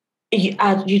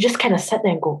 you just kind of sit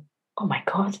there and go, oh my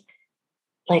God,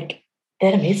 like,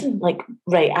 they're amazing. Like,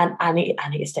 right, I need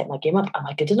to step my game up. Am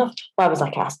I good enough? Why was I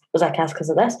cast? Was I cast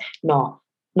because of this? No,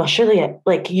 surely.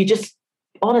 Like, you just,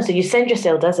 honestly, you send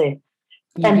yourself dizzy.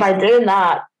 And by doing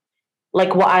that,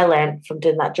 like what I learned from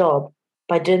doing that job,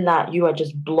 by doing that, you are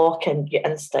just blocking your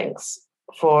instincts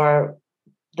for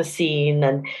the scene,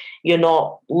 and you're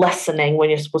not listening when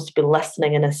you're supposed to be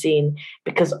listening in a scene,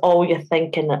 because all you're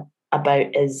thinking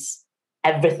about is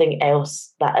everything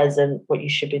else that isn't what you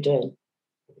should be doing.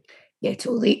 Yeah,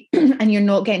 totally. And you're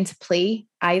not getting to play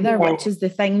either, which is the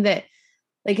thing that,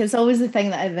 like, it's always the thing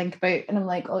that I think about, and I'm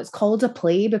like, oh, it's called a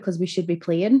play because we should be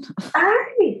playing.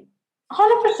 Aye,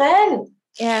 100%.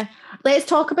 Yeah. Let's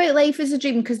talk about Life is a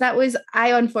Dream, because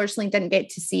I unfortunately didn't get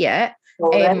to see it.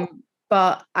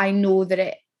 But I know that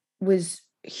it was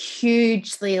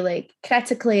hugely, like,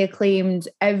 critically acclaimed.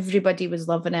 Everybody was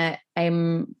loving it.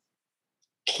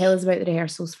 Tell us about the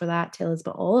rehearsals for that. Tell us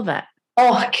about all of it.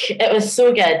 Oh, it was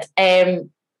so good.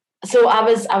 So I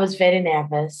was very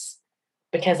nervous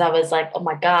because I was like, oh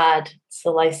my God, it's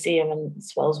the Lyceum and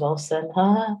it's Wills Wilson.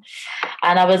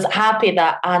 And I was happy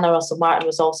that Anna Russell Martin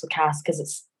was also cast because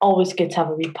it's always good to have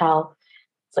a wee pal.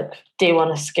 It's like day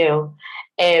one of school.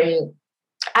 And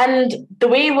the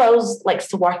way Wills likes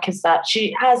to work is that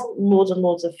she has loads and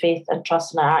loads of faith and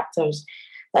trust in her actors,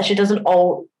 that she doesn't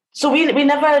all. So we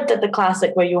never did the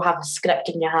classic where you have a script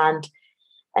in your hand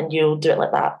and you'll do it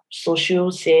like that. So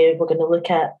she'll say, we're going to look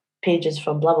at pages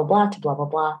from blah, blah, blah to blah, blah,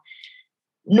 blah.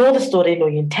 Know the story, know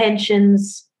your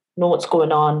intentions, know what's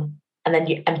going on, and then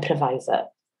you improvise it.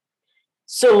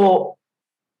 So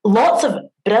lots of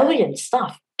brilliant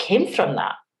stuff came from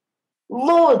that.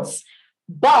 Loads.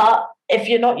 But if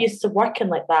you're not used to working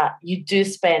like that, you do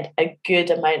spend a good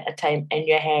amount of time in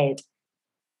your head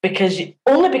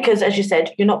only because, as you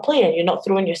said, you're not playing, you're not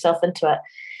throwing yourself into it.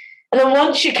 And then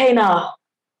once you kind of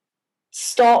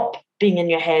stop being in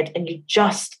your head and you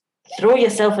just throw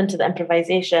yourself into the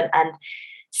improvisation and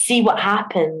see what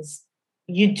happens,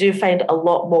 you do find a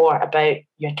lot more about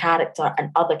your character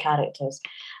and other characters. I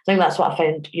think that's what I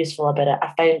found useful about it.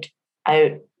 I found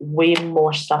out way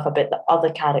more stuff about the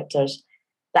other characters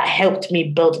that helped me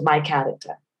build my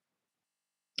character.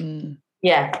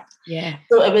 Yeah.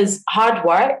 So it was hard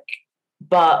work,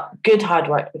 but good hard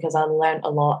work because I learned a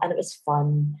lot and it was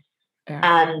fun.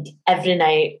 And every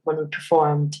night when we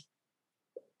performed,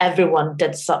 everyone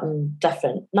did something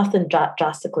different. Nothing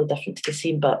drastically different to the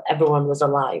scene, but everyone was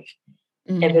alive.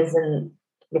 It wasn't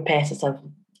repetitive,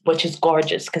 which is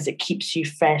gorgeous because it keeps you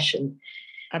fresh and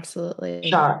absolutely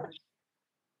sharp.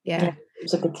 Yeah, it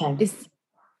was a good time.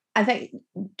 I think,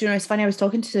 do you know, it's funny, I was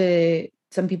talking to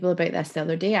some people about this the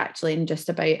other day actually, and just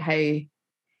about how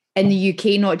in the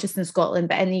UK, not just in Scotland,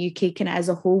 but in the UK kind of as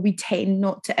a whole, we tend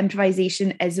not to,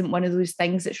 improvisation isn't one of those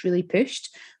things that's really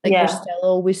pushed. Like we're still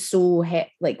always so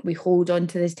like we hold on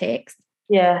to this text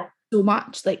so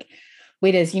much. Like,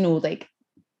 whereas, you know, like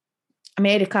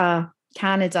America,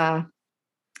 Canada,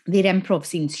 their improv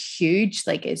scene's huge.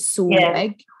 Like it's so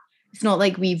big. It's not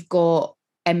like we've got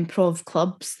improv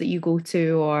clubs that you go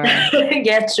to or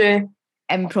true.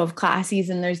 Improv classes,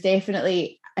 and there's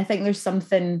definitely, I think there's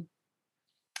something,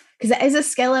 because it is a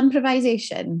skill,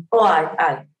 improvisation. Oh,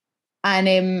 aye.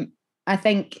 And I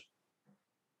think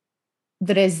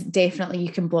there is definitely,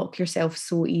 you can block yourself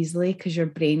so easily because your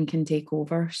brain can take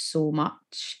over so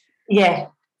much. Yeah,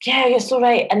 you're so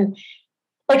right. And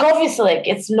like obviously, like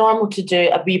it's normal to do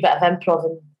a wee bit of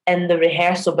improv in the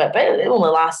rehearsal bit, but it only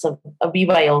lasts a wee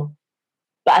while.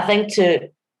 But I think to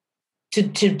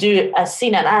do a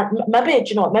scene, and maybe, do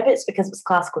you know what, maybe it's because it's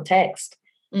classical text.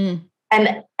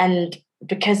 And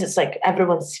because it's like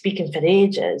everyone's speaking for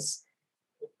ages,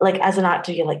 like as an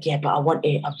actor, you're like, yeah, but I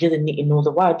really need to know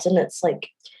the words. And it's like,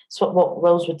 it's what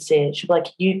Wills would say. She'd be like,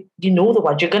 you know the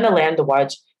words, you're going to learn the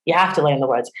words, you have to learn the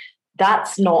words.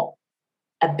 That's not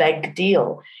a big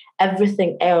deal.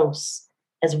 Everything else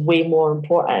is way more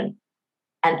important.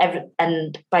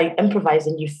 And by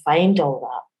improvising, you find all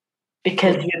that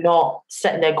because you're not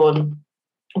sitting there going,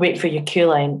 wait for your cue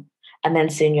line and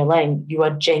then saying your line. You are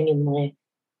genuinely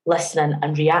listening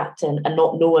and reacting and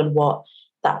not knowing what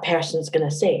that person's going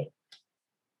to say.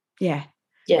 Yeah.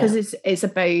 Because it's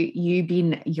about you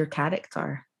being your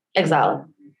character. Exactly.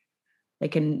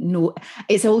 Like, and no,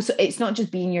 it's not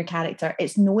just being your character,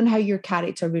 it's knowing how your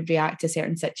character would react to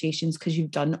certain situations because you've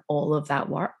done all of that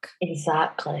work.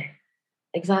 Exactly.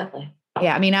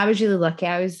 Yeah, I mean, I was really lucky.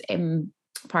 I was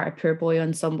part of Poor Boy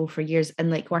Ensemble for years, and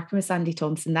like working with Sandy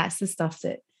Thompson, that's the stuff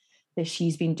that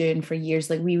she's been doing for years.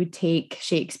 Like we would take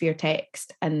Shakespeare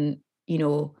text and, you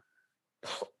know,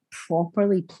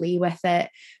 properly play with it.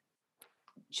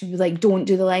 She was like, don't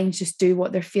do the lines, just do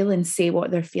what they're feeling, say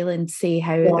what they're feeling, say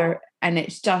how they're, and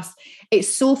it's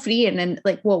so freeing. And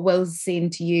like what Will's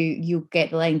saying to you, you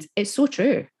get the lines. It's so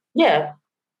true. Yeah.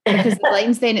 Because the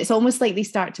lines then, it's almost like they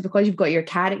start to, because you've got your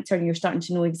character and you're starting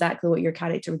to know exactly what your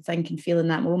character would think and feel in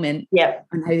that moment. Yeah.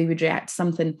 And how they would react to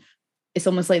something. It's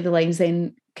almost like the lines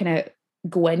then kind of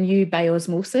go in you by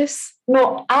osmosis.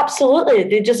 No, absolutely.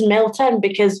 They just melt in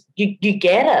because you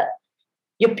get it.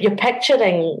 You're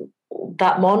picturing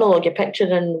that monologue, you're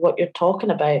picturing what you're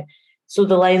talking about. So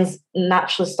the lines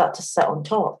naturally start to sit on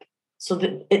top. So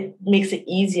that it makes it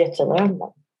easier to learn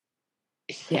them.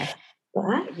 Yeah.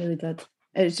 It really did.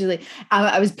 It was really,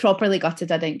 I was properly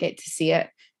gutted I didn't get to see it.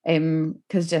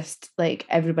 Because just like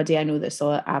everybody I know that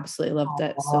saw it absolutely loved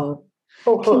it. So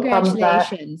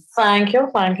congratulations. Thank you.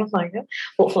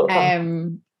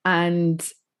 Hopefully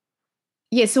and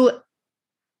yeah, so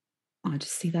Oh,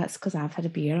 just see, that's because I've had a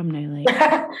beer. I'm now like,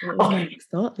 what was my next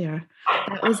thought there?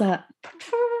 That was a.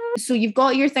 So you've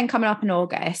got your thing coming up in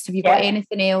August. Have you got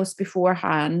anything else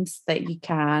beforehand that you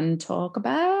can talk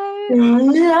about?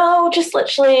 No, just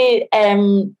literally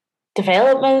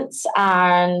developments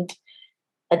and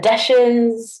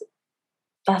additions.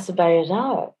 That's about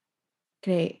it.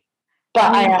 Great. But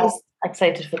I am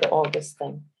excited for the August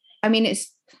thing. I mean,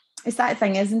 it's that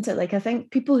thing, isn't it? Like, I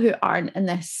think people who aren't in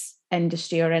this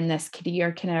industry or in this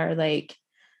career kind of are like,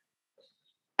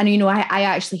 and you know, I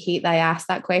actually hate that I asked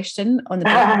that question on the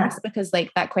podcast because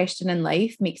like that question in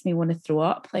life makes me want to throw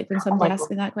up. Like when somebody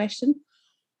asks me that question.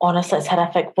 Honestly, it's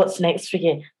horrific. What's next for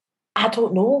you? I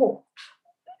don't know.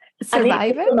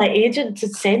 Surviving. I need my agent to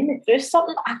send me through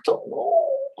something. I don't know.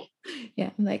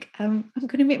 Yeah, I'm like, I'm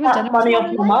going to make my dinner. Money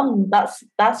off your mum. That's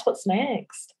what's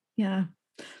next. Yeah.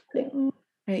 Like,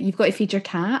 right, you've got to feed your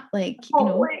cat. Like, you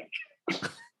know.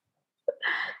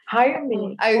 Hire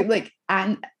me. I like,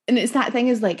 and it's that thing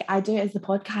is like, I do it as the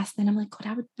podcast, and I'm like, God,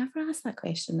 I would never ask that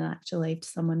question in actual life to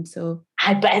someone. So,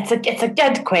 but it's a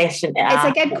good question. It's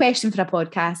a good question for a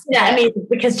podcast. Yeah, I mean,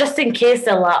 because just in case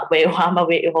they're like, well, I'm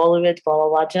away to Hollywood, blah blah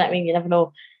blah. Do you know what I mean? You never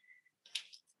know.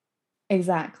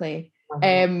 Exactly.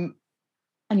 And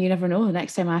you never know. The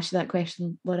next time I ask you that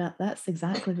question, Laura, that's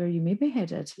exactly where you may be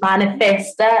headed.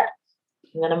 Manifest it.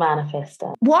 I'm going to manifest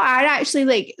it. What are actually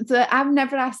like, I've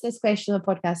never asked this question on the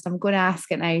podcast. I'm going to ask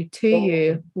it now to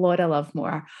you, Laura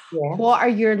Lovemore. Yeah. What are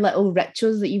your little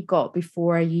rituals that you've got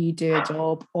before you do a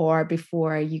job or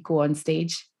before you go on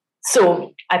stage?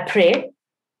 So I pray.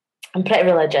 I'm pretty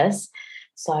religious.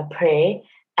 So I pray.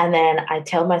 And then I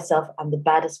tell myself I'm the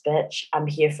baddest bitch. I'm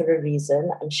here for a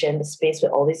reason. I'm sharing the space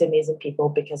with all these amazing people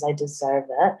because I deserve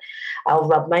it. I'll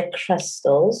rub my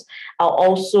crystals. I'll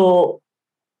also,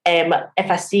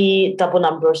 if I see double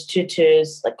numbers, 2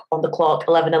 2s, like on the clock,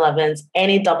 11 11s,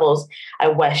 any doubles, I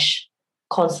wish,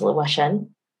 constantly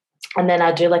wishing. And then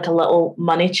I do like a little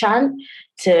money chant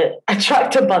to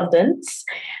attract abundance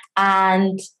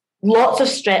and lots of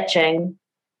stretching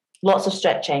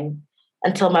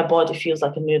until my body feels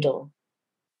like a noodle.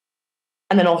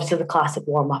 And then obviously the classic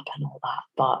warm up and all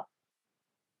that.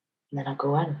 And then I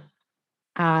go in.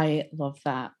 I love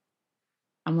that.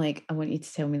 I'm like, I want you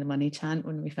to tell me the money chant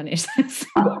when we finish this.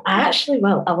 I actually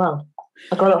will. I will.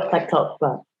 I got it off TikTok,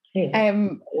 but hey,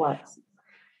 it works.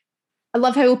 I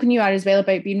love how open you are as well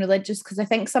about being religious, because I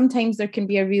think sometimes there can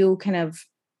be a real kind of,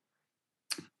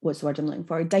 what's the word I'm looking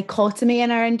for, dichotomy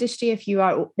in our industry if you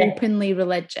are openly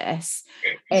religious.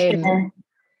 And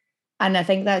I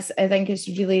think it's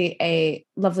really a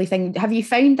lovely thing. Have you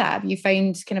found that? Have you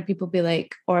found kind of people be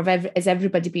like, or has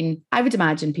everybody been, I would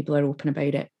imagine people are open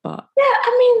about it, but. Yeah,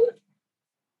 I mean,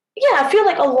 I feel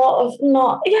like a lot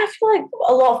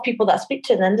of people that speak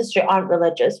to the industry aren't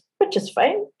religious, which is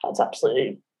fine. That's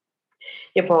absolutely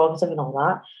your prerogative and all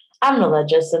that. I'm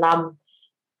religious and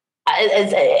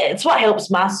it's what helps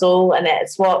my soul and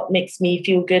it's what makes me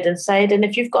feel good inside. And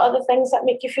if you've got other things that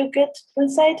make you feel good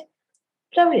inside,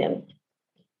 brilliant.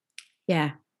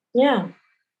 Yeah. Yeah.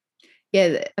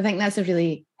 Yeah, I think that's a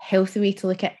really healthy way to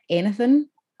look at anything.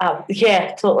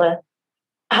 Yeah, totally.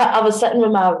 I was sitting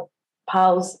with my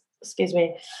pals,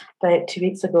 about 2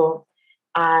 weeks ago,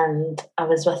 and I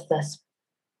was with this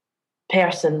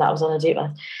person that I was on a date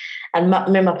with. And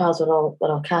me and my pals were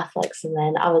all Catholics. And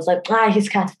then I was like, he's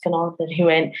Catholic and all. And he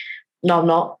went, no, I'm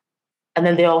not. And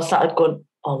then they all started going,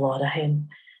 oh, Lord, him.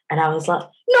 And I was like,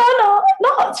 no,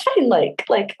 it's fine. Like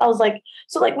I was like,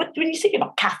 so like when you say you're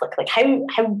not Catholic, like how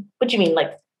what do you mean?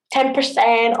 Like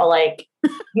 10% or like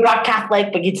you are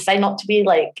Catholic, but you decide not to be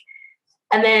like.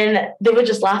 And then they were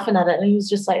just laughing at it. And he was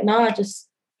just like, no, it's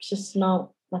just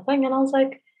not my thing. And I was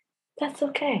like, that's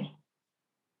okay.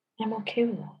 I'm okay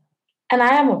with that. And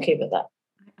I am okay with that.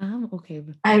 I am okay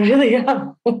with that. I really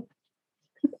am.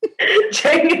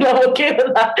 Genuinely, I'm okay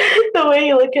with that. The way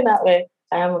you're looking at me,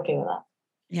 I am okay with that.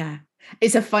 Yeah.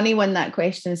 It's a funny one, that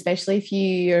question, especially if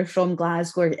you're from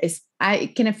Glasgow.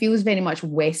 It kind of feels very much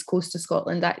west coast of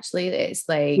Scotland, actually. It's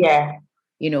like,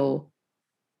 you know,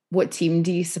 what team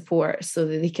do you support so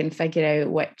that they can figure out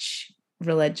which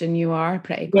religion you are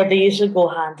pretty quick. Yeah, they usually go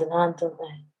hand in hand, don't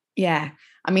they? Yeah.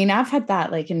 I mean, I've had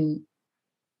that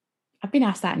I've been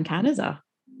asked that in Canada.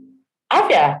 Have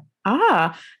you?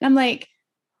 And I'm like,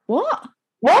 what?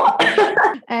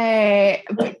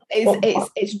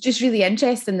 It's just really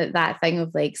interesting that thing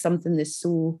of like something that's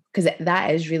so, because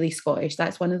that is really Scottish.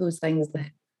 That's one of those things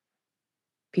that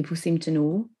people seem to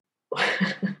know.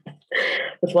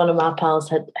 With one of my pals,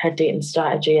 her dating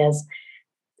strategy is,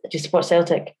 do you support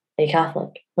Celtic? Are you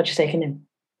Catholic? What's your second name?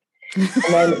 And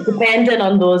then depending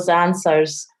on those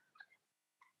answers,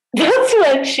 That's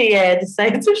when she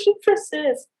decides if she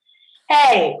pursues.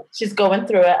 Hey, she's going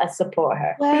through it. I support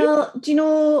her. Well, do you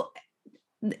know,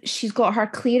 she's got her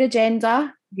clear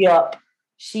agenda. Yep.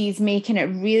 She's making it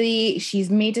really, she's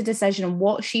made a decision on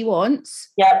what she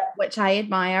wants, Yep. which I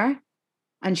admire.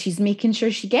 And she's making sure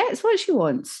she gets what she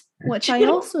wants, which I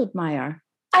also admire.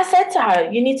 I said to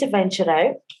her, you need to venture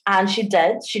out. And she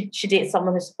did. She dated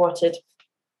someone who supported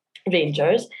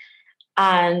Rangers.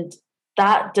 And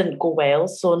that didn't go well.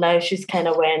 So now she's kind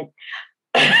of went,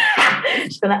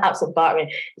 she's going to absolutely batter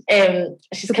me.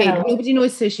 She's okay, kind of nobody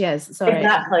knows who she is. Sorry.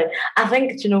 Exactly. I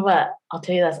think, do you know what? I'll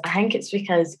tell you this. I think it's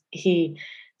because he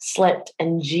slept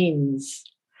in jeans.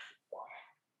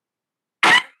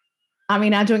 I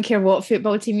mean, I don't care what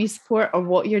football team you support or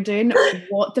what you're doing.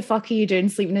 What the fuck are you doing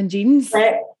sleeping in jeans?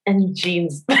 Slept in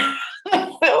jeans.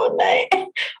 All night.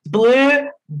 Blue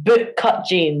boot cut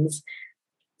jeans.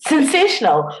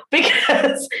 Sensational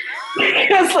because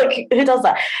like who does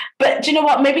that? But do you know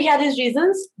what? Maybe he had his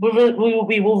reasons.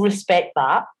 We will respect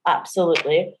that,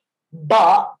 absolutely.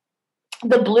 But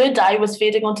the blue dye was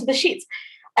fading onto the sheets,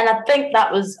 and I think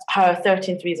that was her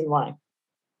 13th reason why.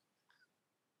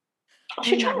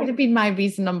 That would have been my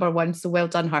reason number one. So well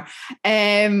done, her.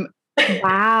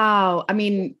 Wow. I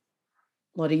mean,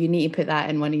 Laura, you need to put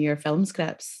that in one of your film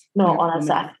scripts. No,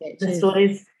 honestly, the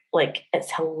story's like it's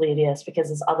hilarious because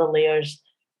there's other layers,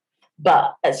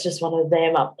 but it's just one of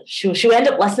them. She'll end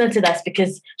up listening to this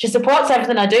because she supports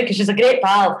everything I do because she's a great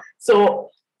pal. So,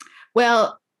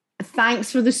 well,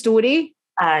 thanks for the story.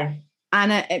 Aye,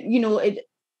 and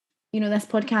this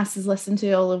podcast is listened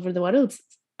to all over the world,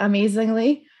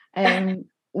 amazingly,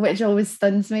 which always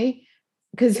stuns me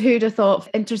because who'd have thought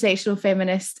intersectional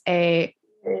feminist theatre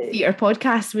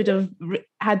podcast would have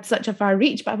had such a far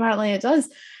reach, but apparently it does.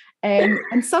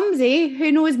 And somebody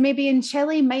who knows maybe in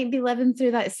Chile might be living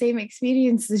through that same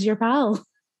experience as your pal.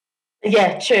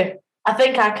 Yeah, true. I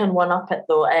think I can one up it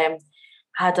though.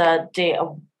 Had a date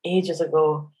ages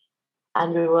ago,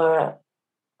 and we were.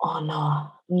 Oh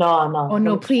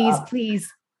no!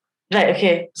 Please. Right,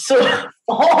 okay. So, if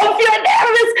you're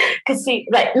nervous, because see,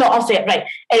 right, no, I'll say it right.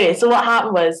 Anyway, so what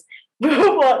happened was we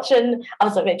were watching. I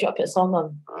was like, "Wait, do you want to put a song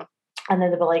on?" And then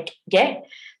they were like, "Yeah."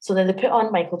 So then they put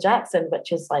on Michael Jackson,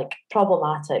 which is like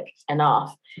problematic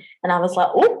enough. And I was like,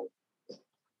 "Oh,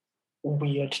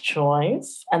 weird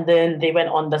choice." And then they went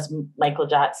on this Michael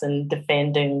Jackson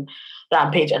defending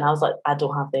rampage, and I was like, "I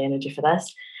don't have the energy for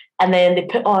this." And then they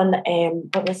put on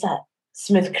what was it?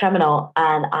 Smooth Criminal,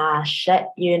 and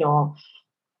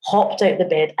hopped out the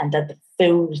bed and did the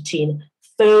full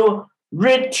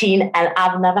routine, and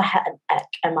I've never hit an ick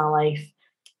in my life.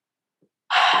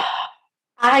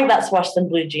 I think that's worse than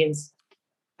blue jeans.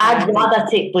 I'd rather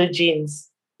take blue jeans.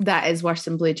 That is worse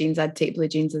than blue jeans. I'd take blue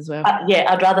jeans as well.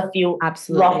 Yeah, I'd rather feel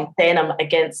absolutely rough denim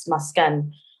against my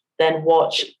skin than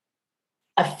watch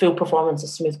a full performance of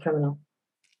Smooth Criminal.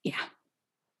 Yeah.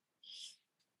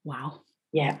 Wow.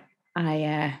 Yeah.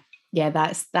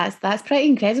 That's pretty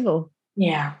incredible.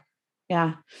 Yeah.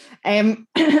 Yeah.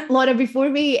 Laura, before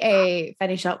we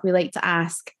finish up, we like to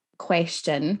ask a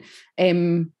question.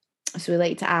 So we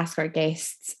like to ask our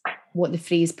guests what the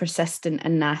phrase persistent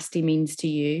and nasty means to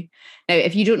you. Now,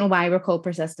 if you don't know why we're called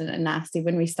persistent and nasty,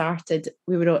 when we started,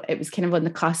 it was kind of on the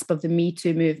cusp of the Me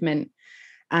Too movement.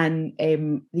 And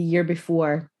the year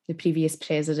before, the previous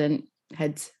president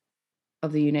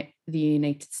of the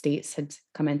United States had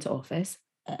come into office.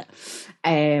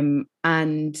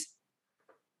 And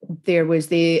there was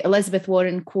the Elizabeth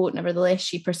Warren quote, "Nevertheless,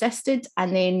 she persisted."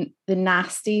 And then the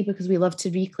nasty, because we love to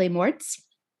reclaim words,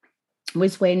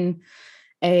 was when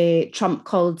Trump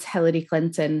called Hillary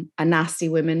Clinton a nasty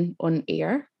woman on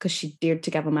air because she dared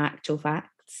to give him actual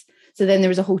facts. So then there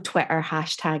was a whole Twitter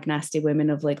hashtag nasty women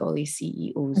of like all these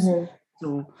CEOs. Mm-hmm.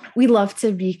 So we love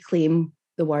to reclaim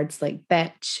the words like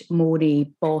bitch,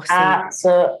 Maury, bossy.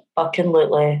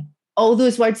 Absolutely. All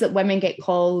those words that women get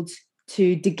called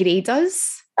to degrade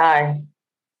us. Aye.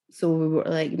 So we were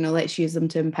like, let's use them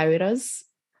to empower us.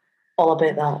 All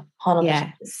about that. 100%.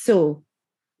 Yeah. So,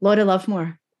 Laura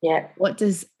Lovemore. Yeah. What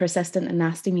does persistent and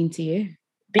nasty mean to you?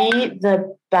 Be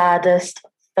the baddest,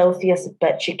 filthiest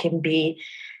bitch you can be.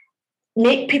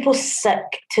 Make people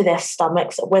sick to their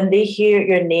stomachs. When they hear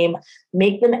your name,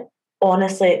 make them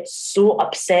honestly so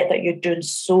upset that you're doing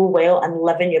so well and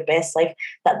living your best life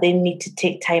that they need to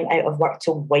take time out of work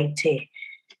to whitey.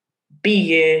 Be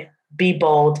you, be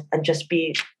bold, and just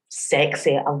be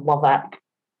sexy. I love it.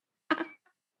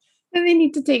 And they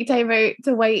need to take time out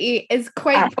to whitey is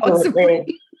quite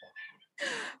possibly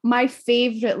my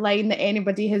favourite line that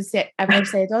anybody has ever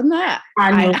said on that.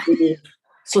 I know,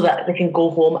 so that they can go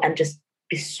home and just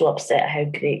be so upset at how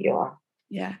great you are.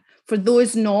 Yeah. For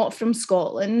those not from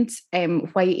Scotland,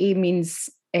 whitey means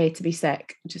to be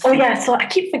sick. So I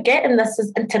keep forgetting this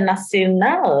is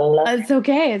international. It's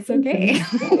okay. Okay,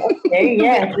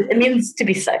 yeah. It means to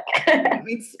be sick. It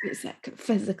means to be sick,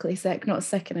 physically sick, not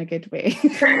sick in a good way.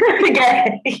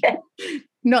 yeah.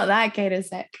 Not that kind of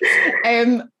sick.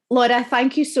 Laura,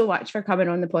 thank you so much for coming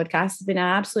on the podcast. It's been an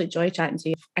absolute joy chatting to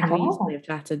you. I could easily have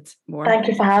chatted more. Thank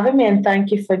you for having me, and thank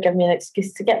you for giving me an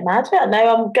excuse to get mad at it.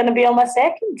 Now I'm going to be on my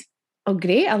second. Oh,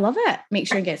 great. I love it. Make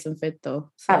sure and get some food,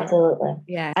 though. So, absolutely.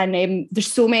 Yeah. And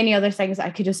there's so many other things that I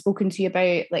could have spoken to you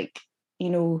about, like, you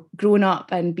know, growing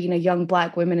up and being a young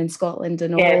Black woman in Scotland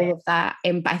and all of that.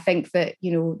 But I think that,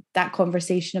 you know, that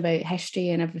conversation about history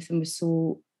and everything was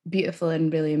so beautiful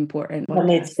and really important. That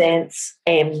made sense.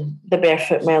 The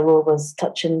barefoot Merlot was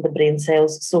touching the brain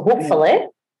cells. So hopefully...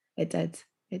 It did.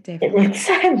 It definitely made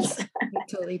sense. It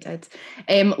totally did.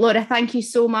 Laura, thank you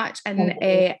so much. And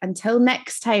until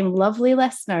next time, lovely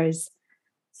listeners.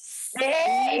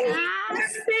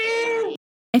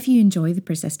 If you enjoy the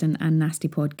Persistent and Nasty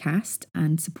podcast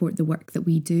and support the work that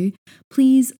we do,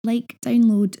 please like,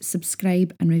 download,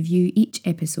 subscribe and review each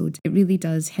episode. It really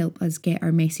does help us get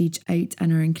our message out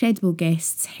and our incredible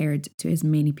guests heard to as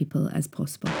many people as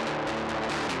possible.